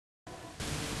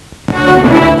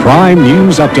Prime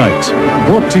News Update,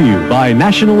 brought to you by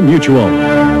National Mutual.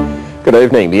 Good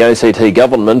evening. The ACT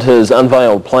government has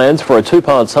unveiled plans for a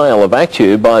two-part sale of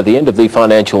Actu by the end of the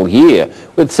financial year.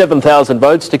 With 7,000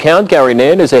 votes to count, Gary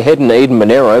Nairn is ahead in Eden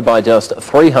Monaro by just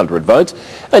 300 votes.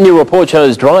 A new report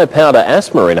shows dry powder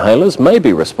asthma inhalers may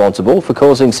be responsible for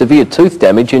causing severe tooth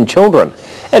damage in children.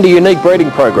 And a unique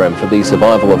breeding program for the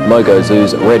survival of Mogo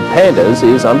Zoo's red pandas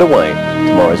is underway.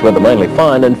 Tomorrow's weather mainly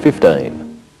fine and 15.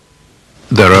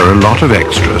 There are a lot of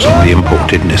extras on the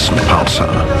imported Nissan Pulsar.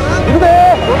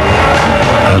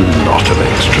 A lot of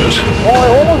extras.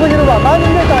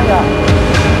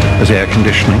 There's air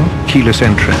conditioning, keyless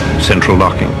entry, central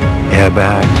locking,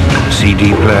 airbag,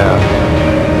 CD player.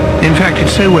 In fact,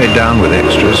 it's so weighed down with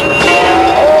extras.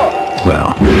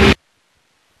 Well...